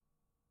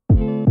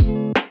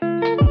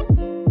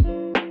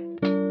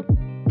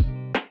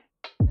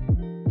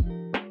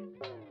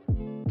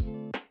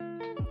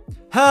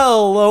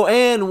Hello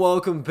and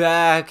welcome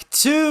back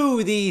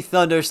to the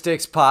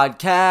Thundersticks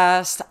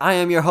podcast. I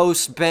am your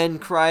host, Ben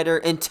Kreider,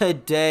 and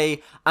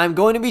today I'm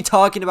going to be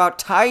talking about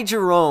Ty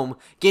Jerome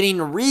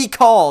getting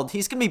recalled.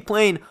 He's going to be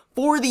playing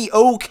for the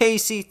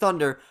OKC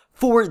Thunder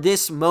for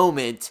this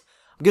moment.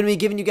 I'm going to be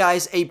giving you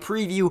guys a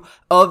preview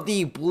of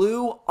the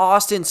Blue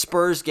Austin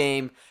Spurs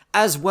game,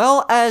 as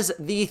well as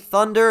the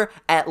Thunder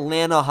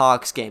Atlanta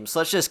Hawks game. So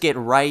let's just get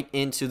right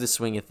into the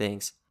swing of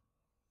things.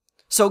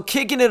 So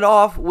kicking it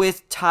off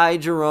with Ty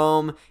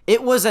Jerome,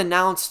 it was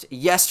announced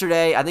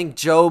yesterday. I think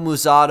Joe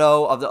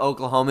Musato of the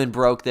Oklahoman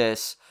broke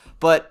this,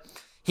 but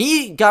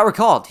he got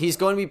recalled. He's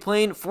going to be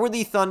playing for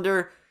the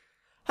Thunder.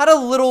 Had a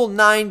little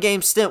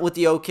 9-game stint with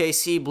the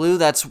OKC Blue.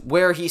 That's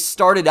where he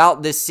started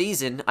out this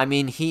season. I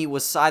mean, he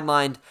was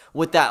sidelined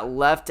with that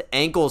left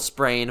ankle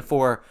sprain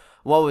for,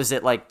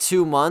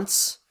 2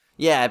 months?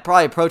 Yeah,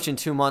 probably approaching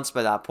 2 months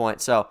by that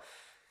point. So,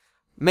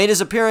 made his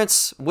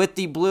appearance with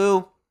the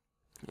Blue.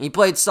 He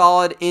played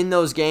solid in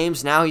those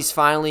games. Now he's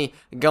finally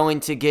going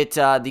to get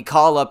the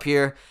call up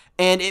here.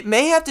 And it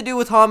may have to do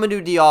with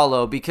Hamidou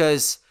Diallo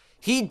because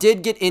he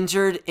did get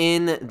injured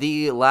in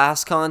the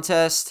last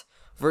contest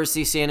versus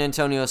the San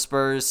Antonio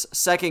Spurs.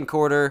 Second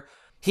quarter,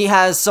 he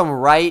has some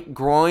right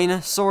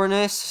groin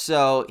soreness,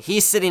 so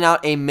he's sitting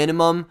out a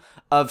minimum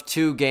of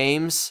 2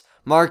 games.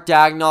 Mark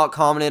Daigneault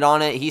commented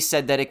on it. He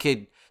said that it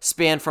could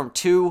span from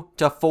 2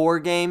 to 4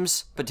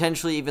 games,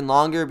 potentially even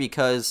longer,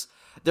 because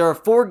there are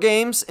 4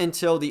 games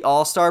until the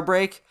All-Star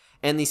break,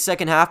 and the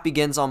second half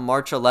begins on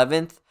March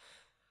 11th.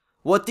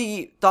 What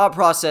the thought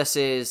process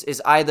is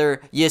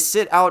either you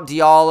sit out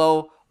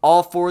Diallo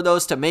all 4 of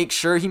those to make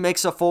sure he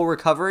makes a full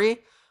recovery,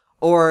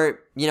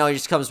 or, he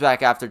just comes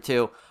back after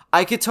 2.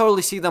 I could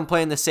totally see them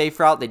playing the safe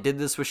route. They did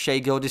this with Shai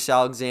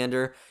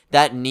Gilgeous-Alexander.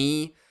 That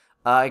knee,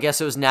 I guess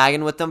it was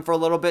nagging with them for a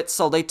little bit,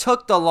 so they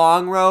took the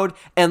long road,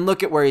 and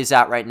look at where he's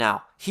at right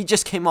now. He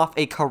just came off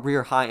a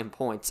career high in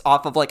points,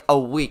 off of a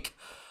week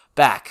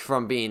back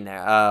from being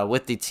there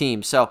with the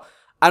team. So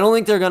I don't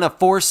think they're going to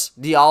force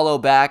Diallo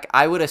back.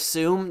 I would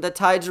assume that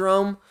Ty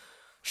Jerome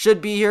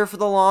should be here for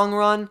the long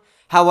run.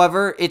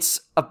 However, it's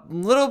a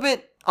little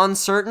bit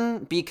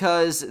uncertain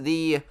because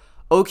the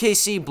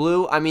OKC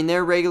Blue,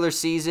 their regular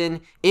season,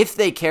 if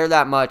they care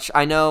that much,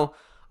 I know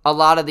a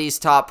lot of these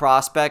top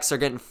prospects are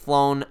getting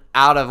flown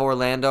out of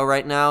Orlando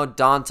right now.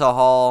 Donta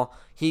Hall,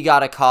 he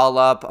got a call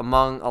up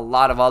among a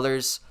lot of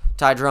others.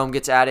 Ty Jerome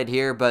gets added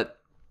here, but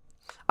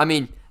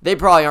they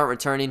probably aren't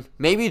returning.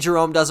 Maybe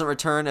Jerome doesn't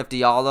return if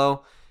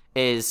Diallo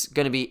is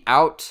going to be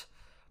out.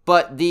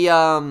 But the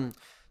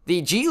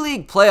G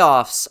League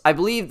playoffs, I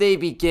believe they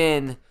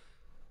begin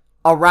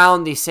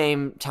around the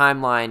same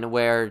timeline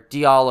where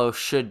Diallo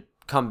should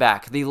come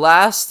back. The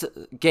last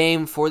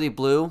game for the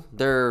Blue,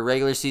 their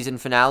regular season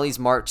finale is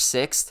March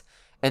 6th,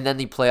 and then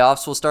the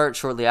playoffs will start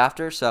shortly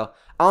after. So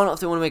I don't know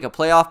if they want to make a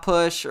playoff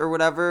push or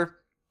whatever,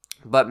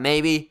 but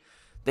maybe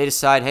they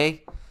decide,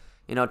 hey,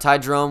 Ty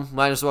Jerome,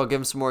 might as well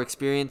give him some more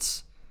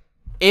experience.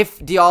 If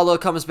Diallo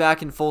comes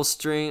back in full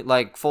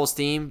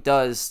steam,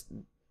 does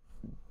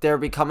there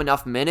become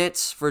enough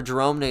minutes for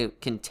Jerome to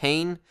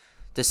contain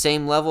the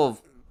same level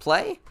of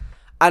play?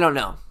 I don't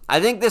know.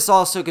 I think this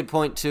also could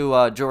point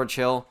to George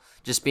Hill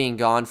just being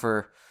gone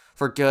for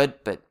good,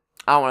 but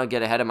I don't want to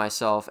get ahead of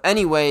myself.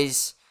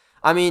 Anyways,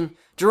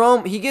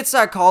 Jerome, he gets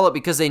that call-up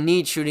because they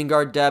need shooting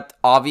guard depth,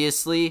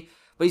 obviously,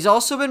 but he's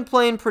also been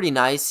playing pretty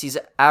nice. He's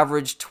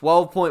averaged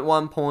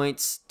 12.1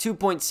 points,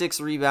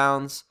 2.6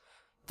 rebounds,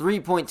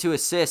 3.2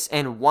 assists,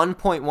 and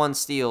 1.1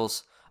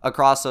 steals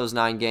across those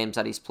 9 games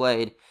that he's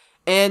played.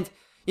 And,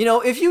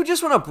 if you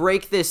just want to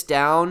break this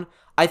down,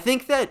 I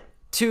think that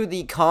to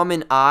the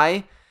common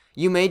eye,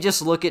 you may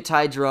just look at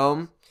Ty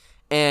Jerome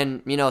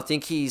and,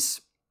 think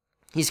he's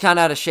kind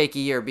of had a shaky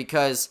year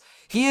because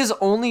he has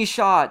only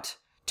shot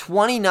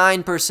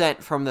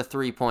 29% from the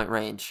 3-point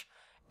range.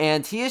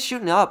 And he is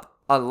shooting up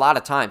a lot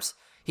of times.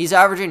 He's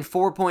averaging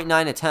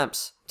 4.9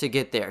 attempts to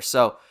get there.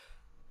 So,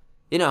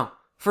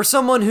 for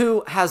someone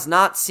who has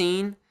not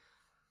seen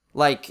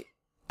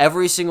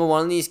every single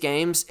one of these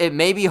games, it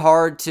may be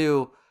hard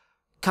to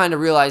kind of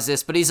realize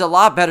this, but he's a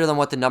lot better than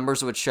what the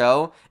numbers would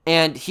show.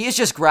 And he has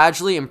just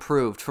gradually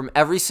improved from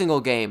every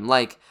single game.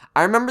 I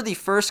remember the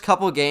first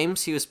couple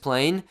games he was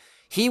playing,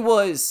 he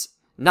was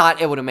not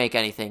able to make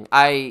anything.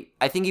 I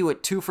think he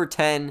went 2 for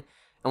 10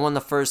 in one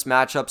of the first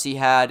matchups he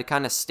had,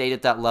 kind of stayed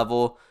at that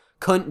level.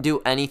 Couldn't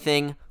do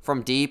anything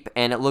from deep,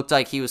 and it looked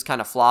like he was kind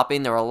of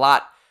flopping. There were a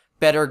lot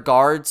better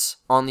guards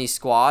on the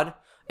squad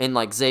in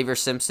Xavier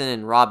Simpson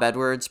and Rob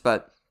Edwards,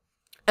 but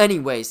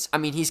anyways,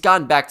 he's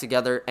gotten back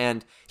together,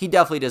 and he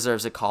definitely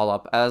deserves a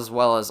call-up, as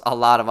well as a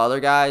lot of other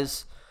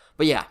guys.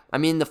 But yeah,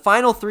 the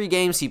final 3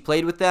 games he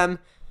played with them,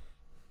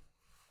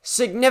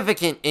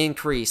 significant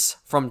increase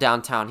from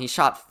downtown. He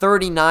shot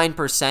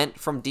 39%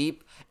 from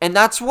deep, and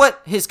that's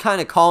what his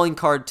kind of calling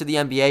card to the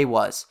NBA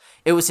was.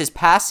 It was his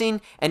passing,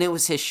 and it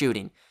was his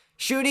shooting.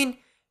 Shooting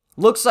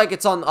looks like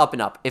it's on the up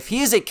and up. If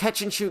he is a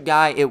catch-and-shoot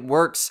guy, it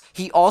works.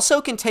 He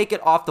also can take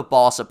it off the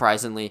ball,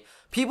 surprisingly.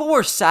 people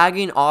were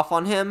sagging off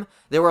on him.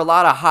 There were a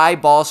lot of high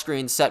ball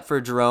screens set for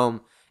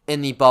Jerome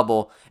in the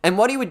bubble. And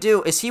what he would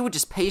do is he would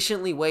just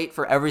patiently wait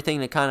for everything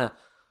to kind of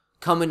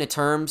come into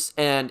terms.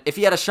 And if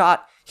he had a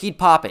shot, he'd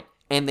pop it.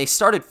 And they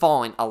started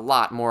falling a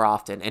lot more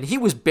often. And he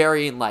was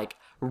burying like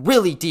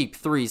really deep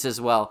threes as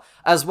well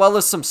as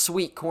some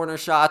sweet corner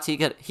shots. He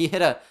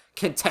hit a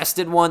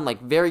contested one,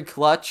 like very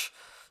clutch.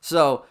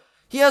 So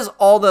he has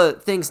all the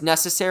things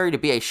necessary to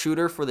be a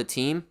shooter for the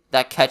team.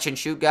 That catch and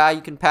shoot guy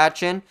you can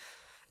patch in.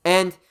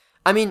 And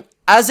I mean,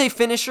 as a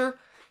finisher,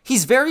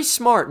 he's very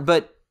smart,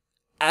 but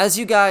as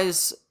you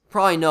guys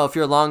probably know if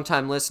you're a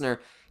longtime listener,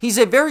 he's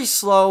a very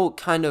slow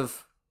kind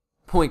of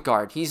point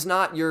guard. He's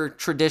not your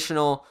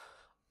traditional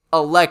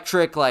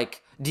electric,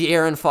 like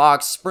De'Aaron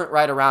Fox, sprint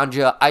right around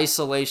you,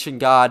 isolation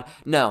god.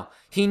 No,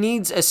 he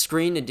needs a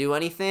screen to do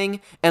anything,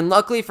 and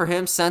luckily for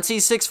him, since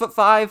he's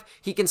 6'5",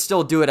 he can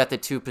still do it at the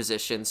 2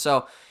 position.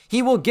 So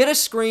he will get a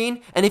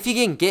screen, and if he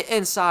can get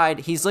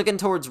inside, he's looking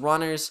towards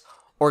runners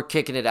or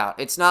kicking it out.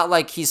 It's not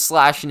like he's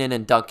slashing in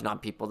and dunking on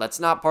people. That's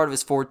not part of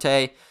his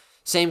forte.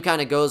 Same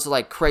kind of goes with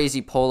like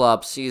crazy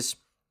pull-ups.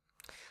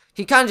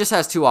 He kind of just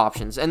has 2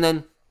 options, and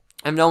then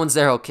if no one's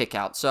there, he'll kick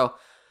out. So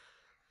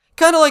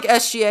kind of like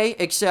SGA,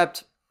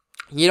 except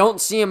you don't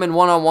see him in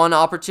one-on-one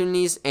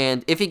opportunities,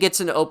 and if he gets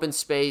into open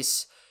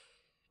space,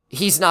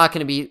 he's not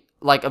going to be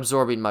like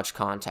absorbing much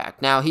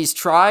contact. Now, he's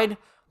tried,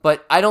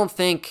 but I don't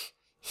think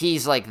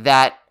he's like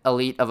that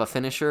elite of a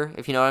finisher,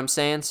 if you know what I'm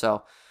saying.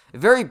 So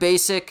very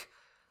basic.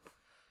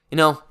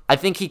 I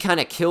think he kind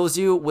of kills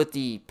you with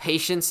the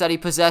patience that he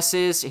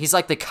possesses. He's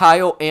like the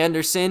Kyle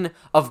Anderson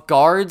of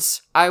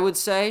guards, I would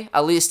say.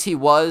 At least he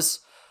was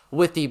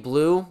with the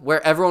Blue,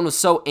 where everyone was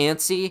so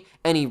antsy,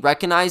 and he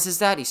recognizes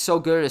that. He's so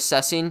good at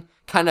assessing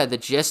kind of the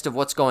gist of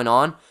what's going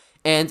on,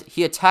 and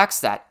he attacks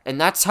that.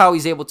 And that's how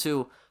he's able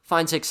to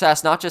find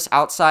success, not just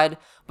outside,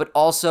 but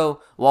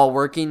also while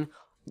working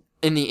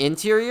in the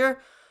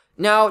interior.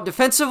 Now,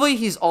 defensively,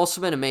 he's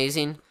also been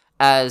amazing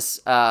as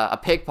a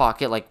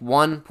pickpocket, like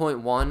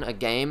 1.1 a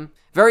game.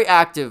 Very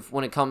active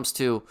when it comes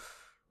to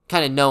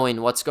kind of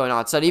knowing what's going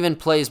on. So it even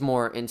plays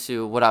more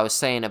into what I was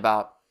saying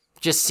about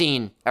just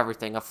seeing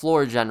everything, a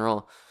floor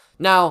general.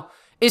 Now,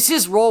 is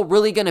his role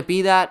really going to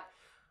be that?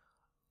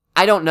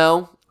 I don't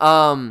know.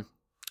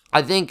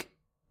 I think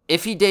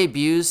if he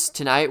debuts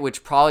tonight,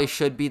 which probably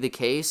should be the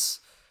case,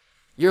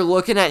 you're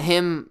looking at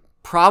him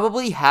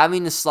probably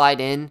having to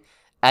slide in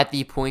at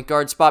the point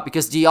guard spot,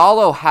 because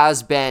Diallo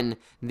has been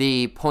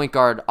the point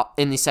guard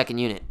in the second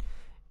unit.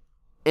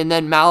 And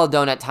then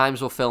Maladone at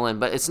times will fill in,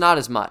 but it's not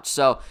as much.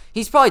 So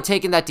he's probably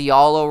taking that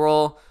Diallo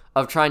role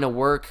of trying to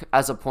work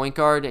as a point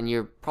guard, and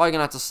you're probably going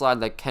to have to slide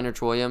like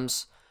Kenrich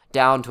Williams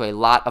down to a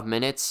lot of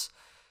minutes,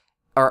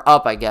 or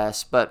up, I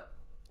guess. But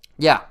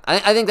yeah,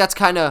 I think that's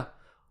kind of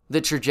the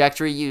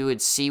trajectory you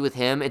would see with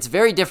him. It's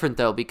very different,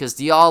 though, because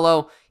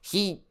Diallo,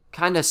 he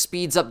kind of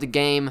speeds up the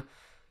game.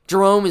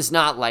 Jerome is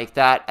not like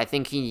that. I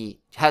think he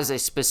has a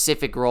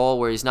specific role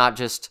where he's not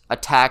just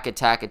attack.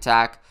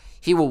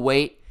 He will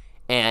wait,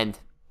 and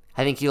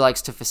I think he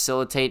likes to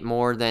facilitate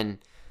more than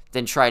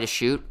try to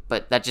shoot,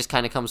 but that just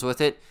kind of comes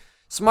with it.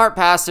 Smart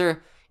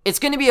passer. It's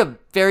going to be a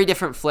very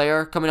different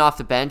flair coming off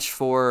the bench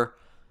for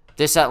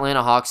this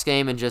Atlanta Hawks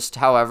game, and just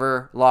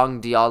however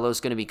long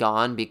Diallo's going to be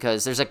gone,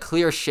 because there's a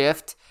clear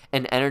shift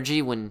in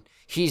energy when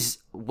he's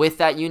with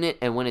that unit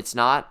and when it's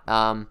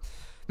not.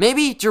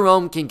 Maybe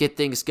Jerome can get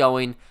things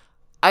going.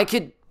 I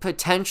could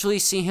potentially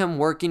see him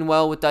working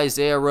well with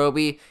Isaiah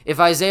Roby. If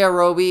Isaiah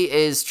Roby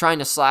is trying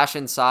to slash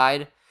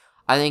inside,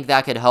 I think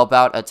that could help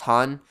out a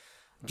ton,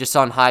 just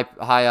on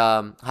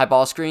high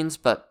ball screens.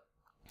 But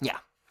yeah,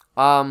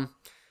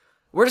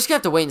 we're just gonna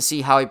have to wait and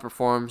see how he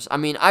performs. I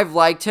mean, I've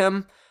liked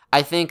him.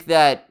 I think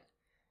that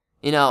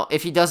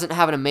if he doesn't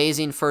have an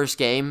amazing first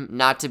game,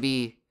 not to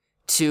be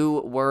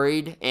too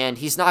worried. And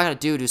he's not a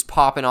dude who's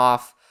popping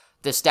off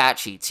the stat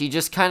sheets. He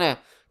just kind of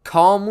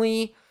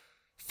calmly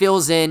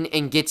fills in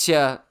and gets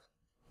you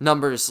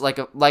numbers like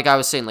I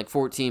was saying, like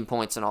 14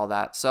 points and all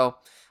that. So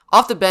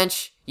off the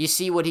bench, you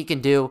see what he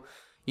can do.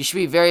 You should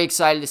be very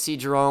excited to see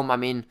Jerome. I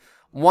mean,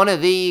 one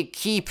of the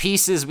key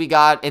pieces we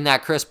got in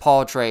that Chris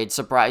Paul trade,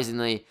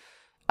 surprisingly,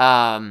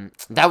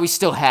 that we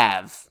still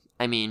have.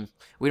 I mean,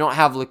 we don't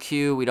have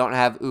LeCue, we don't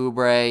have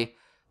Oubre.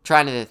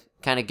 Trying to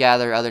kind of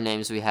gather other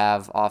names we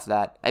have off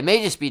that. It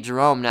may just be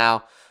Jerome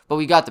now, but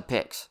we got the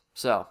picks.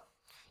 So,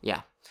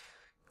 yeah.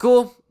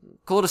 Cool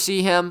to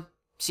see him.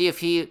 See if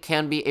he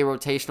can be a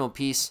rotational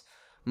piece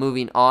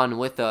moving on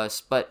with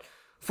us. But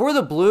for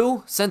the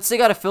Blue, since they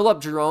got to fill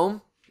up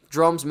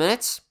Jerome's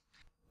minutes,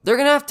 they're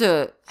going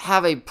to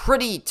have a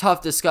pretty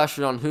tough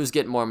discussion on who's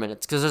getting more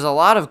minutes, because there's a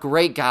lot of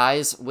great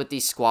guys with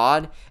the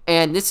squad,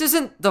 and this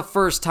isn't the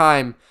first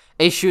time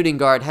a shooting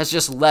guard has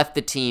just left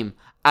the team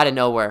out of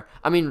nowhere.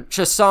 I mean,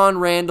 Chasson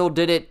Randall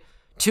did it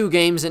 2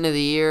 games into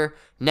the year.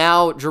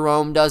 Now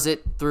Jerome does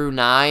it through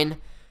 9.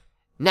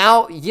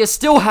 Now, you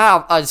still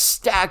have a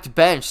stacked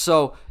bench,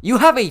 so you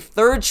have a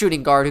third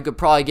shooting guard who could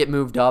probably get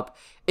moved up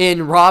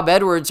in Rob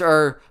Edwards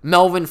or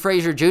Melvin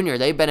Frazier Jr.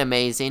 They've been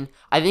amazing.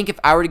 I think if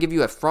I were to give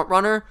you a front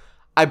runner,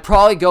 I'd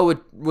probably go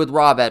with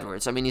Rob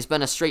Edwards. I mean, he's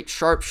been a straight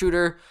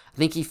sharpshooter. I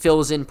think he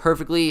fills in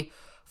perfectly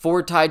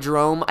for Ty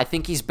Jerome. I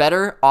think he's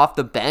better off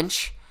the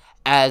bench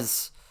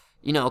as,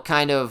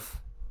 kind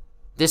of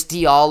this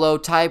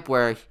Diallo type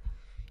where,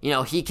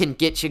 he can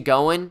get you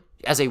going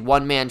as a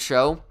one-man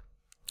show.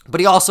 But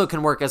he also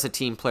can work as a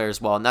team player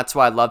as well, and that's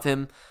why I love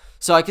him.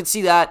 So I could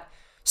see that.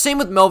 Same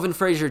with Melvin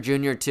Frazier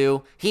Jr.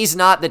 too. He's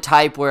not the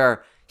type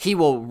where he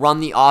will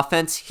run the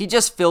offense. He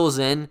just fills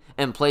in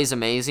and plays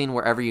amazing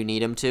wherever you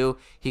need him to.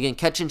 He can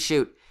catch and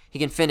shoot. He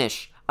can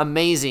finish.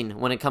 Amazing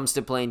when it comes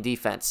to playing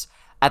defense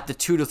at the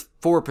 2 to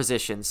 4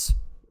 positions,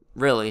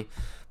 really.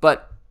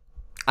 But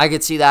I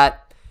could see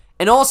that.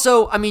 And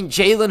also,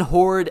 Jalen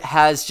Horde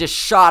has just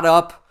shot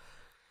up.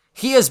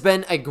 He has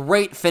been a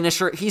great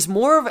finisher. He's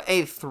more of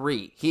a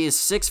 3. He is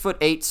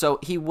 6'8", so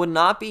he would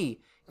not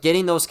be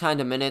getting those kind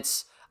of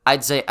minutes,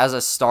 I'd say, as a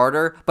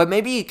starter. But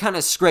maybe he kind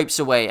of scrapes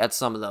away at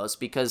some of those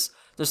because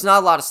there's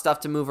not a lot of stuff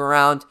to move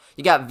around.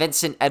 You got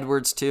Vincent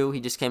Edwards, too.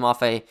 He just came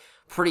off a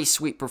pretty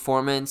sweet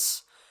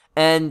performance.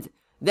 And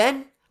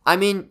then,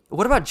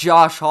 what about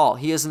Josh Hall?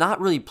 He has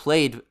not really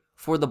played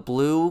for the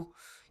Blue.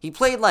 He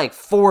played like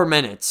 4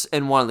 minutes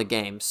in one of the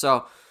games,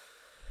 so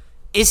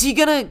is he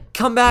going to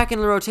come back in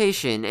the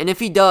rotation? And if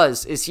he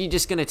does, is he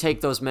just going to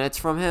take those minutes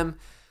from him?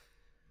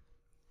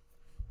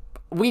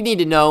 We need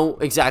to know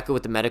exactly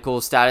what the medical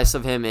status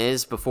of him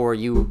is before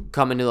you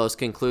come into those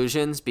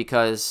conclusions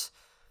because,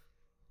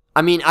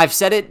 I've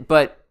said it,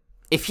 but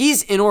if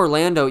he's in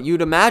Orlando,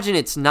 you'd imagine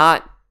it's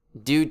not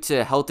due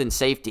to health and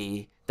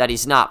safety that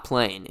he's not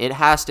playing. It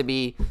has to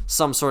be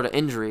some sort of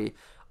injury.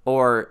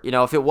 Or,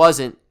 if it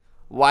wasn't,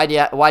 why do you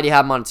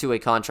have him on a 2-way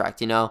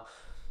contract,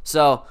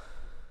 So,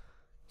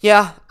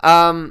 yeah,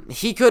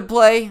 he could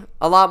play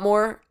a lot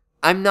more.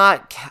 I'm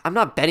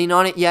not betting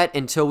on it yet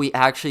until we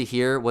actually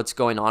hear what's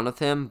going on with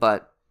him,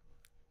 but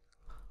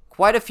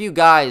quite a few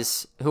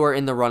guys who are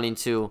in the running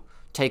to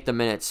take the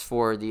minutes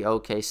for the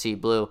OKC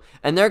Blue.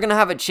 And they're going to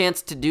have a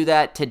chance to do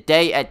that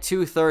today at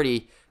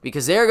 2:30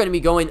 because they're going to be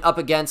going up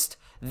against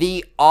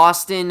the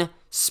Austin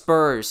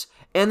Spurs.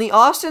 And the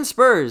Austin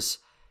Spurs,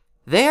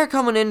 they are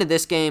coming into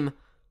this game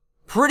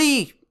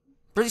pretty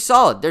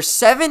solid. They're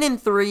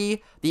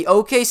 7-3. The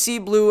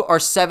OKC Blue are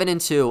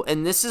 7-2.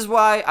 And this is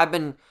why I've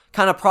been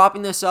kind of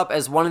propping this up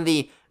as one of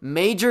the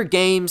major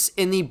games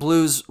in the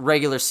Blues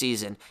regular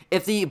season.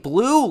 If the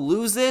Blue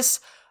lose this,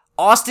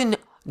 Austin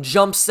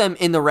jumps them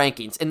in the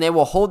rankings, and they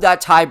will hold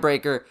that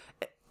tiebreaker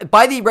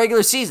by the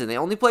regular season. They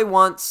only play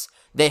once.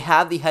 They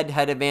have the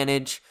head-to-head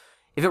advantage.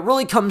 If it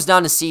really comes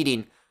down to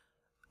seeding,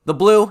 the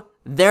Blue,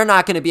 they're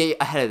not going to be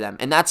ahead of them,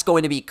 and that's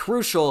going to be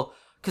crucial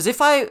because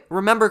if I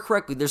remember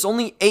correctly, there's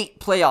only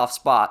 8 playoff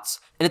spots,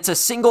 and it's a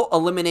single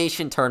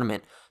elimination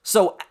tournament.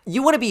 So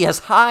you want to be as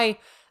high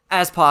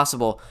as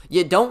possible.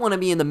 You don't want to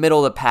be in the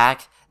middle of the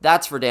pack.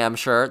 That's for damn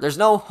sure. There's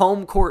no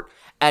home court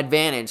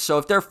advantage. So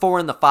if they're 4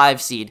 in the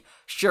 5 seed,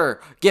 sure,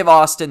 give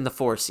Austin the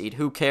 4 seed.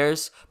 Who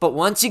cares? But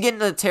once you get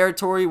into the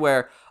territory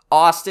where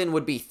Austin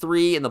would be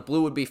 3 and the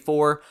Blue would be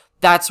 4,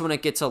 that's when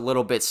it gets a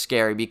little bit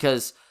scary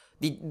because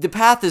the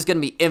path is going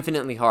to be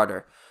infinitely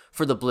harder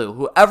for the Blue.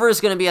 Whoever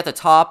is going to be at the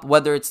top,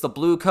 whether it's the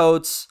Blue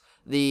Coats,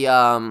 the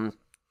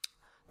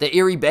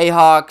Erie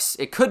Bayhawks,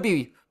 it could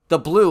be the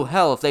Blue,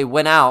 hell, if they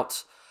win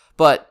out.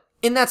 But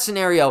in that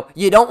scenario,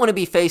 you don't want to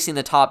be facing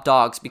the top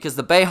dogs because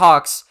the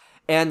Bayhawks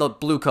and the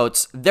Blue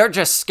Coats, they're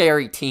just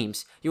scary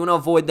teams. You want to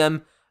avoid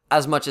them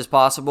as much as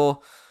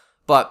possible.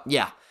 But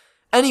yeah.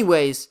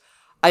 Anyways,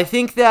 I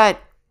think that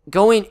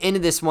going into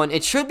this one,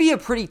 it should be a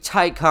pretty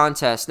tight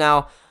contest.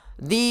 Now,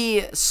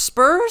 the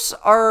Spurs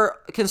are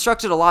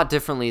constructed a lot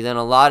differently than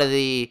a lot of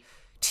the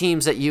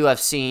teams that you have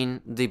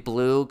seen the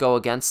Blue go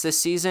against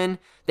this season.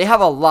 They have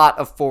a lot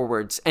of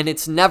forwards, and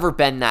it's never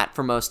been that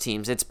for most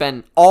teams. It's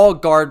been all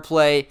guard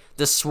play.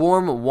 The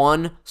Swarm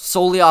won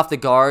solely off the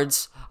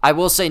guards. I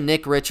will say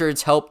Nick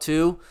Richards helped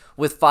too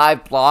with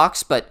 5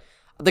 blocks, but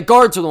the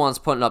guards are the ones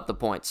putting up the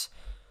points.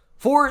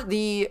 For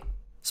the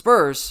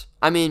Spurs,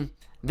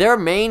 their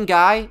main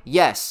guy,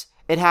 yes,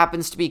 it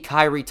happens to be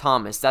Kyrie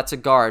Thomas. That's a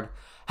guard.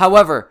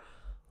 However,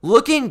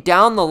 looking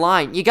down the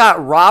line, you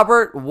got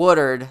Robert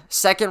Woodard,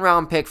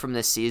 2nd-round pick from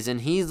this season.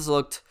 He's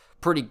looked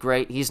pretty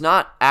great. He's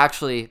not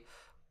actually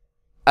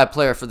a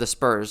player for the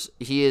Spurs.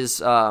 He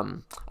is, I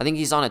think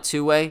he's on a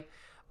 2-way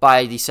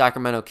by the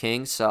Sacramento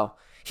Kings, so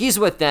he's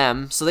with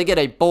them. So they get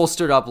a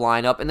bolstered up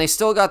lineup, and they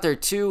still got their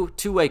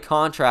two-way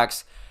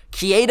contracts.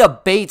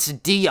 Keita Bates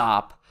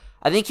Diop,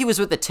 I think he was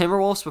with the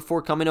Timberwolves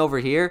before coming over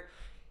here.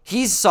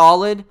 He's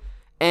solid.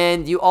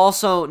 And you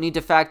also need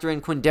to factor in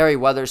Quinndary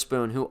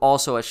Weatherspoon, who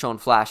also has shown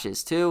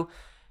flashes too.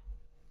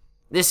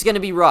 This is going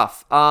to be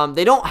rough.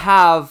 They don't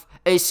have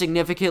a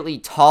significantly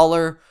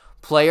taller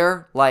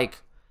player. Like,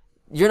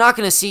 you're not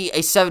going to see a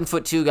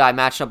 7'2" guy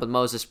matched up with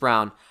Moses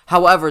Brown.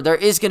 However, there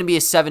is going to be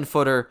a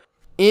 7-footer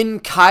in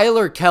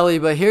Kyler Kelly.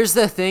 But here's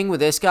the thing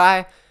with this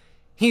guy.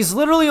 He's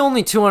literally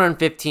only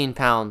 215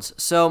 pounds.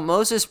 So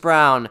Moses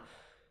Brown,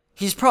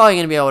 he's probably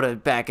going to be able to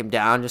back him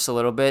down just a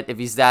little bit if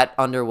he's that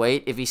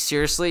underweight. If he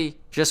seriously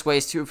just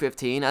weighs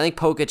 215, I think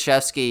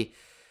Pokachevsky,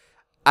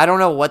 I don't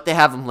know what they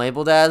have him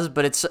labeled as,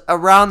 but it's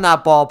around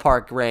that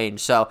ballpark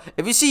range. So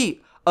if you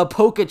see a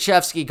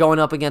Pokachevsky going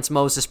up against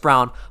Moses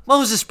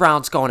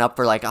Brown's going up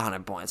for like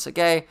 100 points,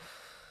 okay?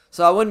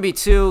 So I wouldn't be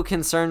too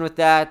concerned with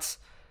that.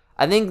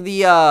 I think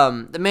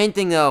the main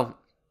thing, though,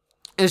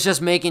 is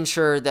just making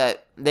sure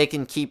that they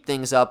can keep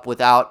things up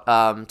without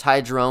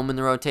Ty Jerome in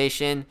the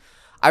rotation.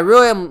 I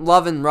really am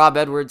loving Rob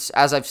Edwards,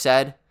 as I've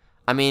said.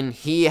 I mean,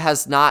 he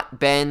has not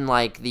been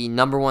like the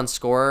number one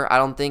scorer, I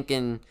don't think,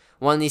 in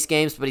one of these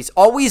games, but he's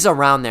always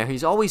around there.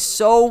 He's always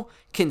so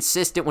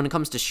consistent when it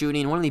comes to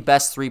shooting, one of the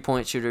best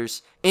three-point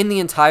shooters in the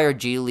entire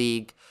G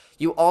League.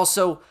 You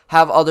also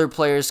have other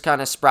players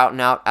kind of sprouting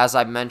out, as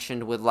I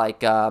mentioned, with like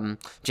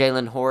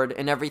Jalen Horde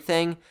and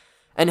everything.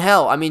 And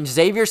hell, I mean,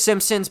 Xavier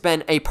Simpson's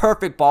been a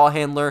perfect ball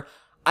handler.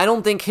 I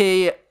don't think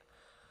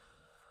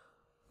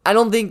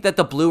that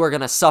the Blue are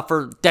going to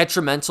suffer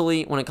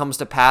detrimentally when it comes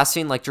to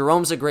passing. Like,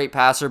 Jerome's a great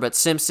passer, but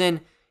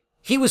Simpson,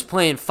 he was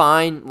playing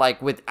fine,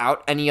 like,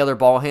 without any other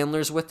ball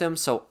handlers with him.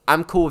 So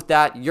I'm cool with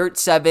that. Yurt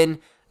 7,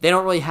 they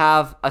don't really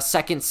have a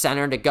second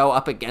center to go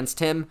up against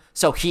him.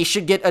 So he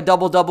should get a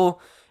double-double.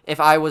 If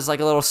I was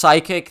like a little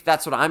psychic,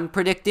 that's what I'm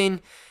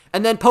predicting.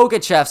 And then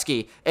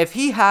Pokachevsky, if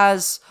he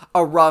has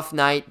a rough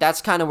night,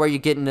 that's kind of where you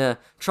get into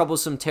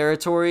troublesome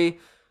territory.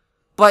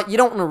 But you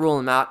don't want to rule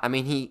him out. I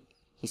mean,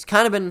 he's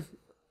kind of been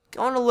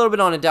going a little bit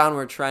on a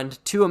downward trend.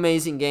 2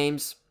 amazing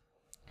games.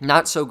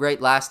 Not so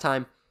great last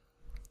time.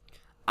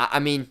 I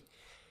mean,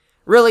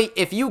 really,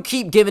 if you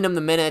keep giving him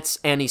the minutes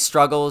and he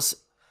struggles,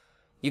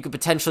 you could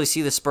potentially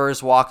see the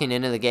Spurs walking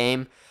into the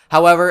game.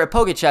 However, if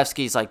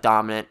Pokachevsky's like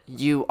dominant,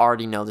 you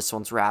already know this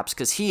one's wraps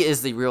because he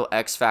is the real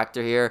X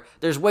factor here.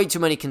 There's way too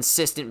many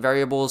consistent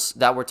variables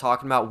that we're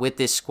talking about with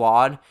this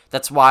squad.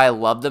 That's why I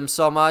love them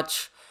so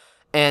much.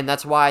 And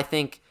that's why I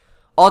think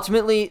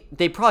ultimately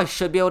they probably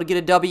should be able to get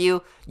a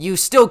W. You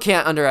still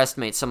can't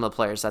underestimate some of the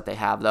players that they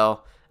have,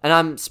 though. And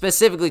I'm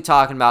specifically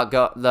talking about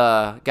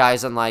the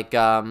guys on like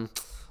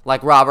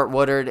Robert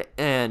Woodard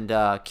and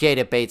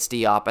Keita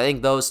Bates-Diop. I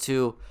think those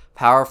two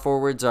power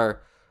forwards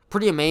are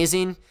pretty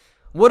amazing.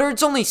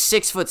 Woodard's only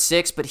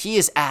 6'6", but he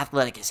is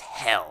athletic as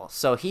hell,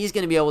 so he's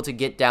going to be able to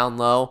get down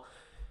low.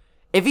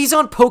 If he's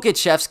on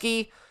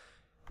Pokachevsky,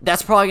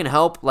 that's probably going to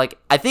help. Like,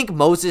 I think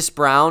Moses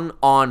Brown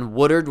on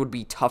Woodard would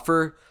be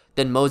tougher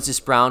than Moses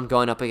Brown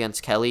going up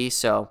against Kelly,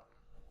 so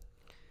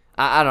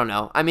I don't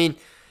know. I mean,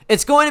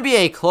 it's going to be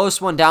a close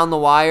one down the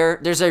wire.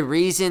 There's a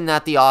reason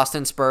that the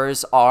Austin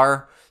Spurs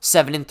are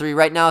 7-3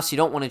 right now, so you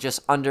don't want to just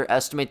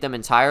underestimate them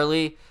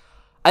entirely.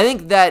 I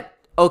think that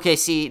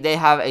OKC, they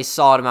have a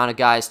solid amount of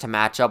guys to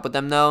match up with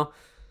them, though.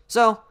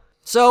 So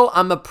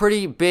I'm a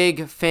pretty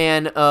big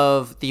fan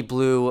of the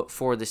Blue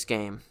for this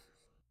game.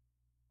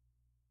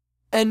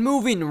 And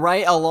moving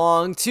right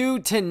along to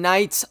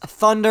tonight's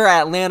Thunder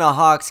Atlanta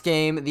Hawks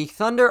game. The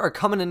Thunder are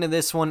coming into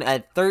this one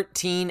at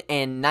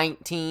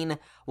 13-19,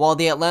 while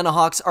the Atlanta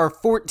Hawks are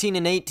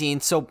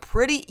 14-18. So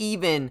pretty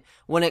even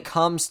when it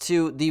comes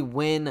to the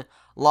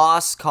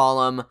win-loss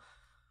column.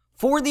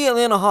 For the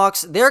Atlanta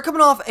Hawks, they're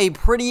coming off a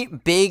pretty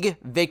big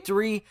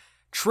victory.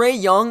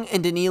 Trae Young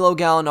and Danilo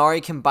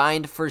Gallinari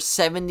combined for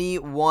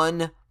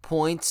 71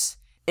 points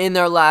in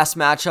their last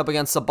matchup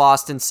against the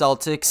Boston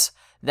Celtics.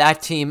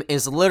 That team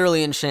is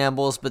literally in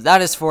shambles, but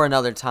that is for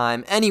another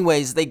time.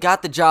 Anyways, they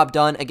got the job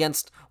done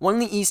against one of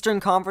the Eastern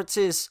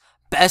Conference's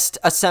best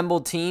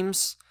assembled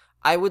teams,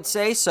 I would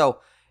say. So,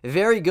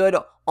 very good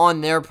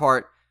on their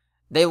part.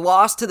 They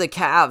lost to the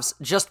Cavs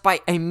just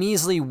by a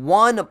measly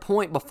 1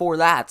 point before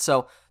that,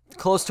 so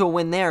close to a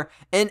win there.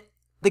 And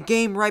the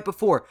game right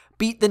before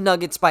beat the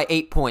Nuggets by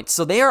 8 points.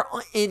 So they are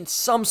in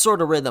some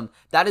sort of rhythm.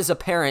 That is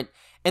apparent.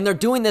 And they're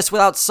doing this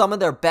without some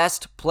of their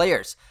best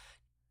players.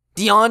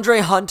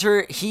 DeAndre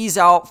Hunter, he's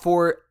out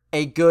for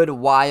a good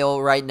while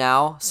right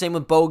now. Same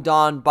with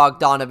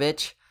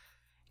Bogdanovic.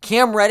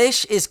 Cam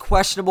Reddish is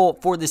questionable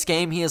for this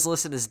game. He is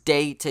listed as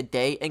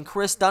day-to-day. And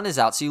Chris Dunn is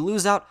out. So you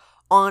lose out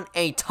on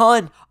a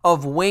ton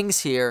of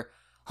wings here.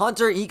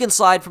 Hunter, he can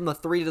slide from the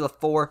 3 to the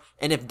 4,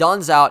 and if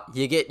Dunn's out,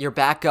 you get your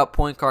backup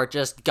point guard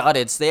just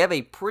gutted. So they have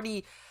a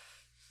pretty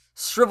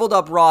shriveled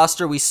up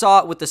roster. We saw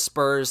it with the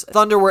Spurs.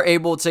 Thunder were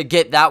able to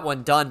get that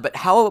one done, but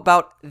how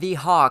about the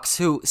Hawks,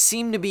 who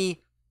seem to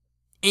be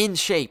in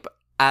shape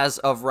as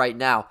of right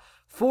now?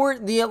 For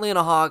the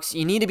Atlanta Hawks,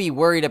 you need to be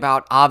worried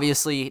about,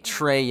 obviously,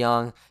 Trae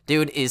Young.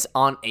 Dude is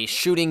on a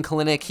shooting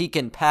clinic. He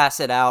can pass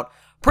it out.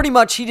 Pretty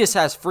much, he just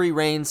has free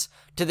reins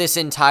to this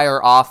entire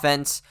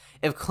offense.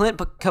 If Clint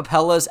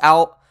Capella's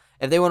out,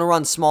 if they want to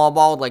run small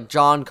ball like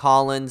John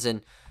Collins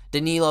and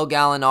Danilo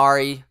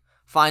Gallinari,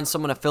 find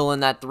someone to fill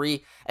in that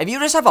 3. If you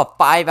just have a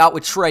 5 out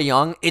with Trae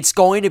Young, it's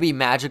going to be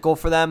magical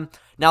for them.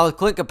 Now with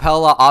Clint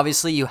Capella,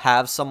 obviously you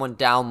have someone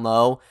down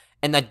low,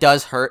 and that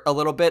does hurt a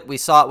little bit. We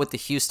saw it with the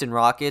Houston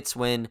Rockets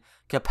when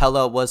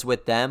Capella was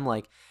with them.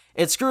 Like,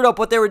 it screwed up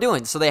what they were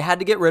doing, so they had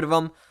to get rid of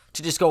him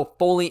to just go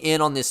fully in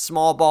on this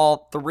small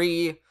ball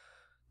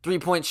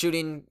three-point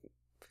shooting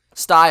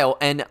style.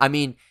 And I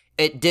mean,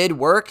 it did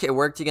work. It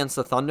worked against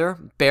the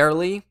Thunder,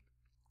 barely.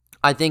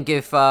 I think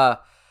if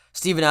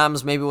Steven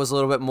Adams maybe was a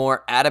little bit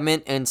more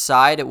adamant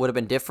inside, it would have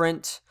been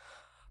different.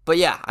 But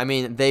yeah, I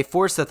mean, they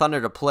forced the Thunder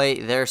to play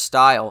their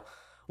style.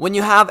 When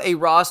you have a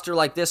roster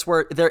like this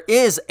where there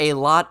is a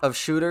lot of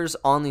shooters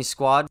on the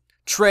squad,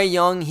 Trae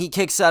Young, he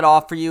kicks that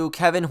off for you.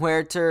 Kevin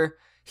Huerter,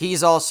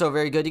 he's also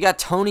very good. You got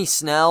Tony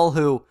Snell,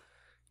 who,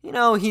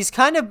 he's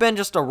kind of been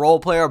just a role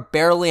player,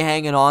 barely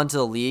hanging on to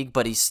the league,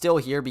 but he's still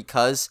here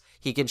because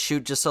he can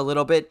shoot just a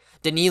little bit.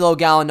 Danilo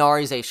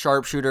Gallinari is a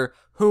sharpshooter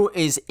who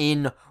is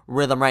in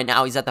rhythm right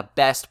now. He's at the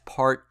best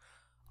part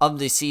of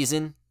the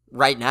season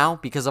right now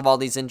because of all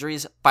these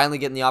injuries. Finally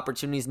getting the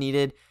opportunities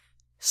needed,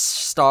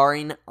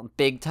 starring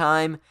big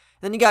time.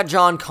 Then you got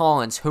John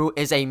Collins, who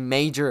is a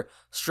major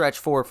stretch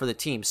forward for the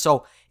team.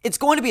 So it's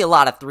going to be a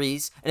lot of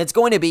threes, and it's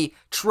going to be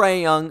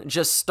Trae Young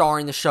just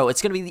starring the show.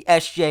 It's going to be the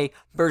SJ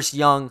versus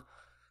Young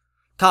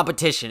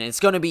competition. It's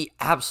going to be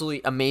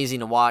absolutely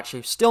amazing to watch.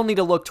 You still need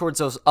to look towards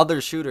those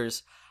other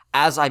shooters.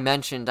 As I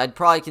mentioned, I'd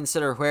probably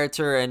consider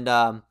Huerter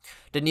and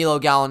Danilo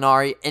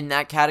Gallinari in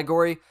that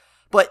category.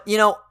 But,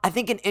 I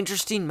think an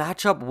interesting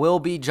matchup will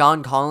be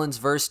John Collins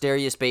versus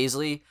Darius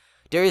Bazley.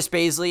 Darius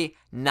Bazley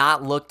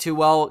not looked too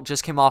well,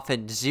 just came off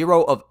a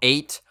 0 of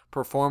 8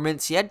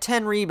 performance. He had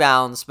 10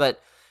 rebounds,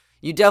 but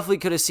you definitely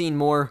could have seen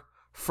more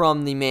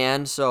from the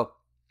man. So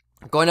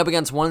going up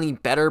against one of the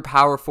better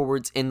power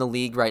forwards in the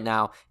league right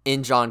now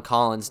in John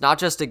Collins. Not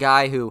just a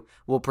guy who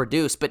will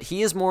produce, but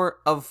he is more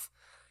of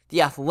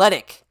the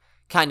athletic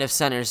kind of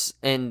centers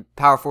and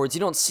power forwards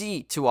you don't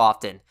see too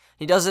often.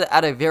 He does it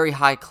at a very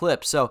high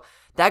clip. So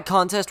that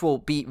contest will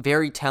be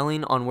very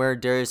telling on where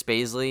Darius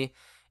Bazley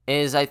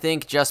is, I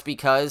think, just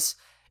because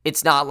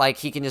it's not like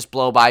he can just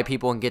blow by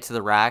people and get to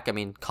the rack. I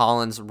mean,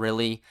 Collins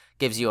really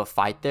gives you a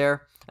fight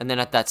there. And then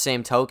at that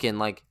same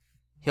token,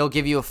 he'll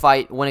give you a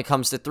fight when it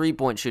comes to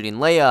three-point shooting,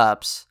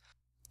 layups.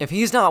 If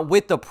he's not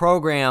with the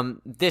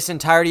program this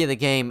entirety of the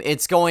game,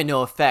 it's going to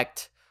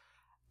affect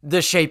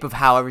the shape of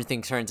how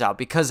everything turns out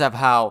because of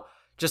how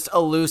just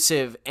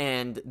elusive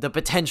and the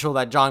potential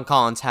that John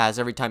Collins has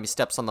every time he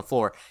steps on the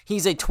floor.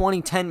 He's a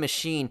 2010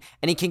 machine,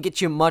 and he can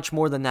get you much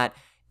more than that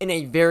in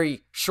a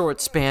very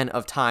short span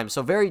of time.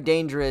 So very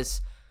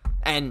dangerous.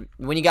 And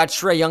when you got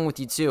Trae Young with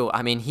you too,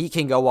 I mean, he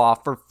can go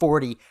off for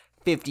 40,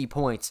 50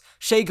 points.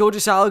 Shai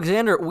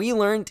Gilgeous-Alexander, we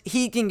learned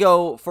he can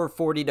go for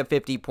 40 to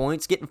 50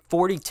 points, getting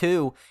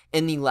 42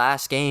 in the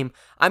last game.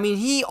 I mean,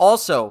 he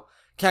also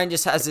kind of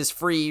just has this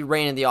free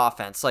reign of the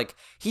offense.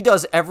 He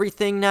does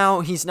everything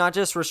now. He's not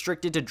just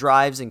restricted to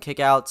drives and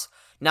kickouts.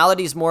 Now that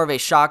he's more of a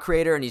shot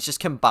creator and he's just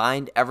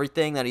combined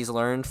everything that he's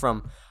learned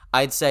from,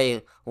 I'd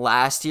say,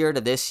 last year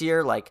to this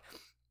year,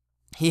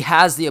 he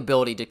has the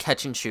ability to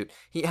catch and shoot.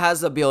 He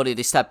has the ability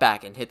to step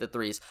back and hit the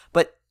threes.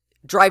 But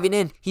driving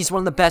in, he's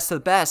one of the best of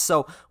the best.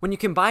 So when you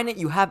combine it,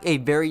 you have a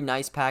very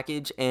nice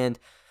package. And,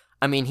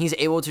 I mean, he's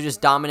able to just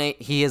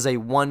dominate. He is a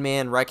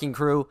one-man wrecking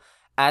crew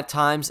at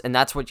times, and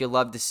that's what you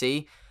love to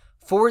see.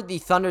 For the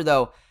Thunder,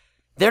 though,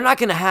 they're not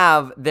going to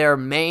have their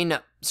main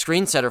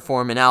screen setter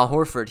for him in Al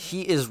Horford.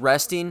 He is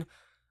resting.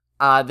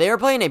 They are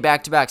playing a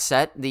back-to-back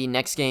set. The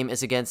next game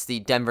is against the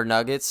Denver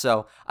Nuggets,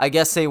 so I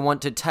guess they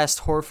want to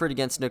test Horford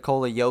against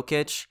Nikola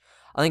Jokic.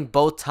 I think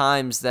both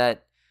times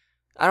that,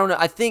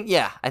 I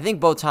think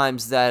both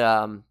times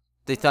that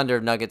the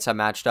Thunder Nuggets have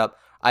matched up,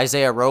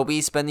 Isaiah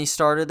Roby's been the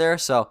starter there,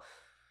 so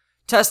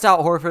test out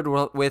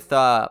Horford with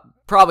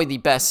probably the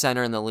best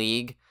center in the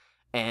league,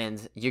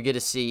 and you're going to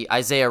see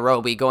Isaiah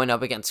Roby going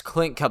up against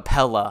Clint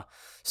Capella.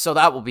 So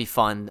that will be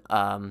fun.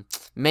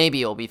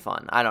 Maybe it'll be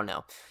fun. I don't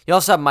know. You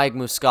also have Mike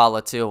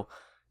Muscala, too.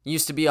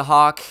 Used to be a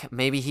Hawk.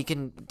 Maybe he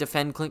can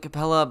defend Clint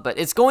Capella, but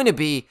it's going to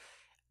be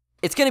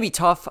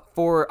tough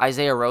for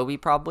Isaiah Roby,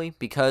 probably,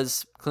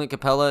 because Clint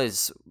Capella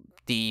is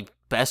the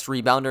best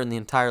rebounder in the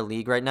entire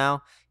league right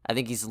now. I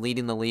think he's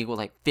leading the league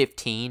with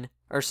 15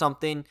 or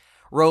something.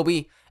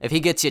 Roby, if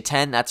he gets you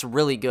 10, that's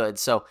really good.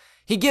 So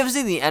he gives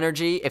you the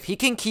energy. If he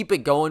can keep it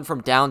going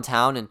from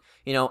downtown and,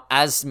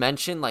 as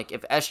mentioned,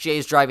 if SJ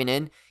is driving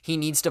in, he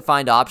needs to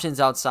find options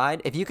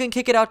outside. If you can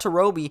kick it out to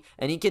Roby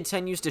and he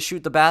continues to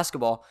shoot the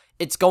basketball,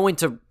 it's going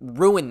to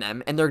ruin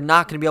them, and they're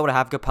not going to be able to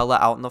have Capella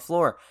out on the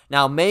floor.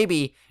 Now,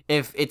 maybe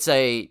if it's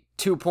a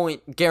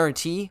 2-point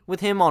guarantee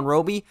with him on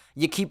Roby,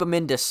 you keep him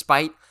in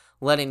despite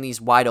letting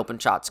these wide open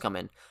shots come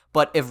in.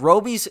 But if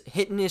Roby's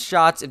hitting his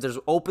shots, if there's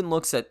open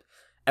looks that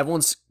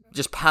everyone's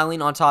just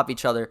piling on top of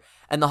each other,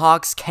 and the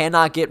Hawks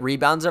cannot get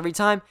rebounds every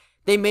time,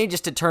 they may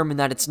just determine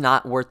that it's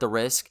not worth the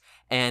risk,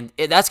 and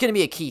that's going to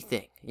be a key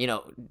thing.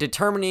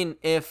 Determining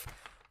if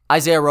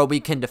Isaiah Roby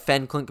can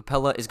defend Clint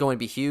Capella is going to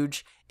be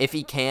huge. If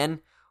he can,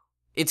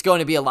 it's going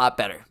to be a lot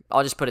better.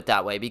 I'll just put it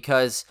that way,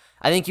 because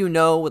I think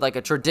with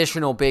a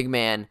traditional big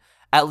man,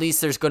 at least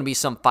there's going to be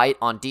some fight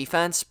on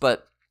defense,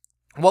 but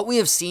what we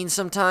have seen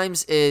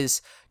sometimes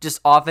is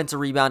just offensive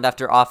rebound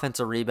after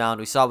offensive rebound.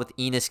 We saw with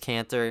Enes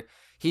Kanter.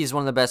 He's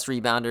one of the best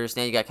rebounders.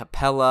 Now you got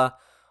Capella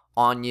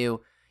on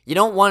you. You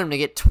don't want him to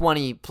get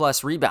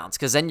 20-plus rebounds,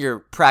 because then you're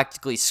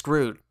practically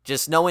screwed.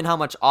 Just knowing how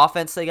much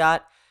offense they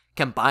got,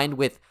 combined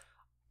with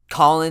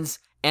Collins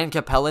and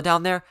Capella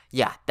down there,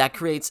 yeah, that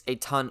creates a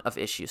ton of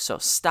issues. So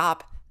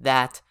stop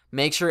that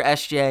Make sure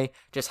SJ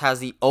just has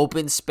the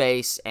open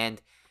space,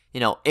 and,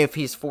 if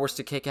he's forced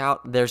to kick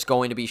out, there's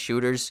going to be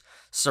shooters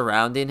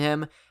surrounding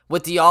him.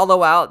 With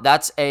Diallo out,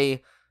 that's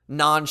a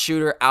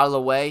non-shooter out of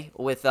the way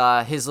with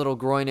his little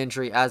groin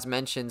injury, as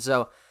mentioned.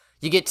 So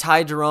you get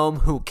Ty Jerome,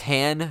 who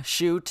can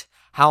shoot.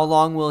 How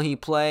long will he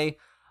play?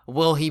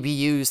 Will he be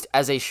used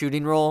as a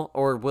shooting role,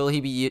 or will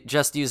he be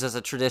just used as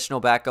a traditional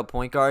backup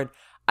point guard?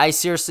 I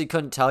seriously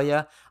couldn't tell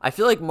you. I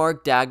feel like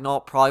Mark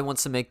Daigneault probably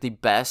wants to make the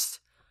best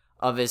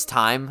of his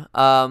time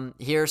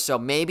here, so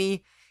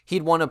maybe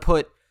he'd want to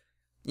put,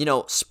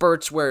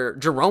 spurts where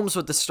Jerome's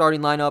with the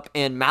starting lineup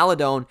and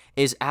Maledon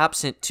is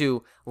absent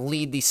to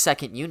lead the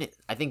second unit.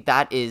 I think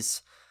that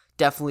is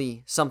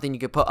definitely something you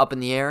could put up in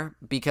the air,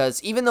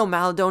 because even though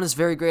Maledon is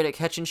very great at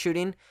catch and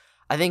shooting,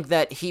 I think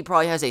that he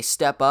probably has a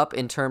step up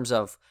in terms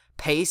of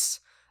pace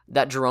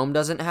that Jerome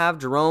doesn't have.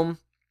 Jerome,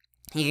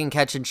 he can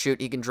catch and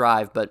shoot, he can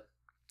drive, but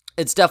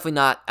it's definitely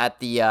not at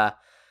the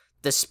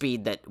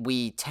speed that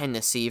we tend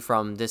to see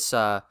from this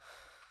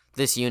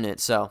unit.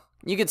 So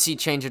you could see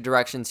change of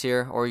directions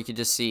here, or you could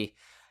just see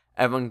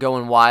everyone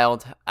going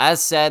wild.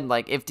 As said,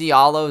 if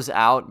Diallo's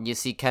out, you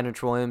see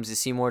Kenrich Williams, you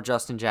see more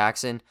Justin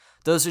Jackson.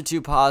 Those are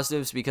two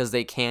positives because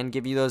they can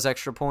give you those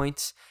extra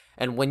points.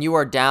 And when you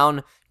are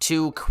down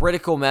two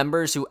critical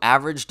members who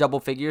average double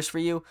figures for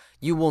you,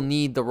 you will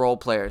need the role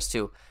players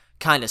to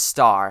kind of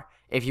star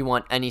if you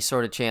want any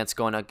sort of chance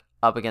going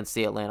up against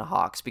the Atlanta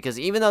Hawks. Because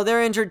even though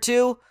they're injured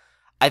too,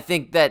 I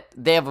think that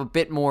they have a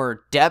bit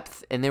more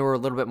depth and they were a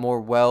little bit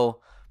more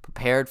well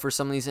prepared for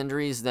some of these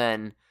injuries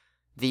than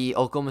the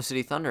Oklahoma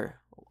City Thunder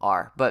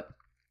are. But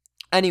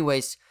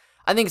anyways,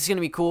 I think it's going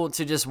to be cool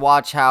to just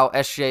watch how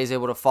SGA is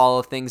able to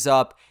follow things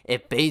up.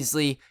 If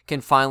Baisley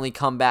can finally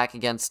come back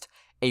against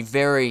a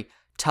very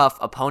tough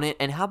opponent.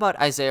 And how about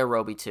Isaiah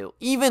Roby too?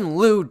 Even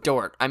Lou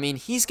Dort. I mean,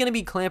 he's going to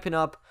be clamping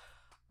up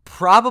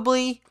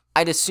probably,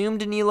 I'd assume,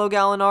 Danilo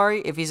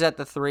Gallinari if he's at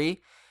the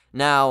 3.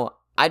 Now,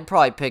 I'd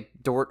probably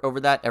pick Dort over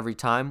that every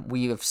time.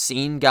 We have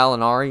seen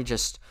Gallinari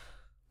just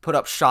put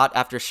up shot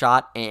after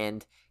shot,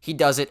 and he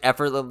does it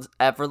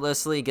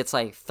effortlessly. Gets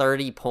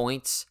 30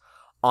 points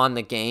on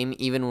the game,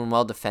 even when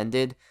well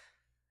defended.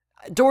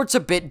 Dort's a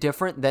bit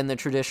different than the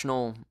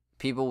traditional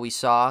people we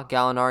saw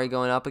Gallinari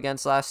going up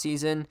against last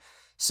season.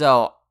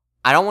 So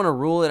I don't want to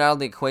rule it out of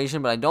the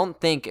equation, but I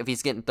don't think if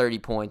he's getting 30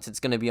 points,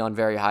 it's going to be on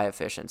very high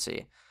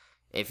efficiency.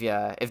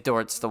 If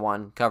Dort's the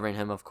one covering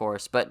him, of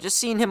course. But just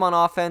seeing him on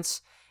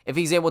offense, if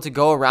he's able to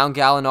go around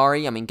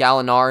Gallinari,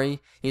 Gallinari,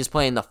 he was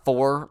playing the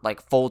 4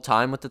 full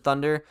time with the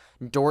Thunder.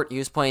 Dort, he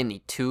was playing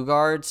the 2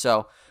 guard.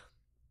 So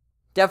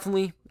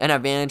definitely an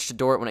advantage to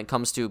Dort when it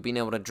comes to being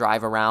able to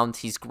drive around.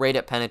 He's great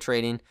at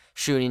penetrating,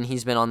 shooting.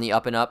 He's been on the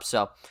up and up.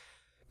 So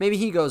maybe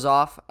he goes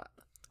off.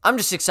 I'm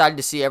just excited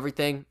to see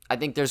everything. I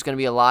think there's going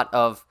to be a lot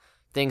of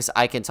things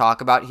I can talk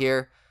about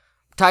here.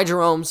 Ty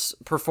Jerome's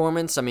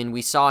performance,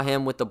 we saw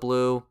him with the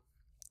blue.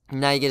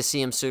 Now you get to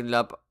see him suited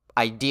up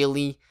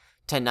ideally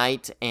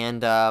tonight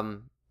and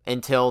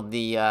until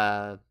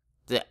the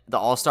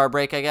All-Star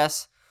break, I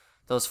guess.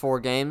 Those 4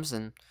 games.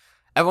 And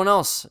everyone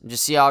else,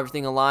 just see how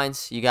everything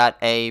aligns. You got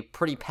a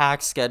pretty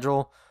packed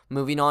schedule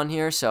moving on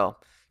here, so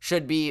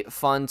should be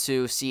fun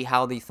to see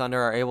how the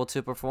Thunder are able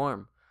to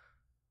perform.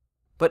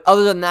 But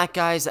other than that,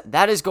 guys,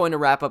 that is going to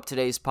wrap up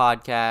today's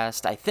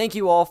podcast. I thank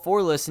you all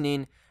for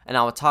listening, and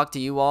I will talk to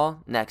you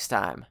all next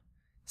time.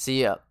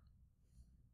 See ya.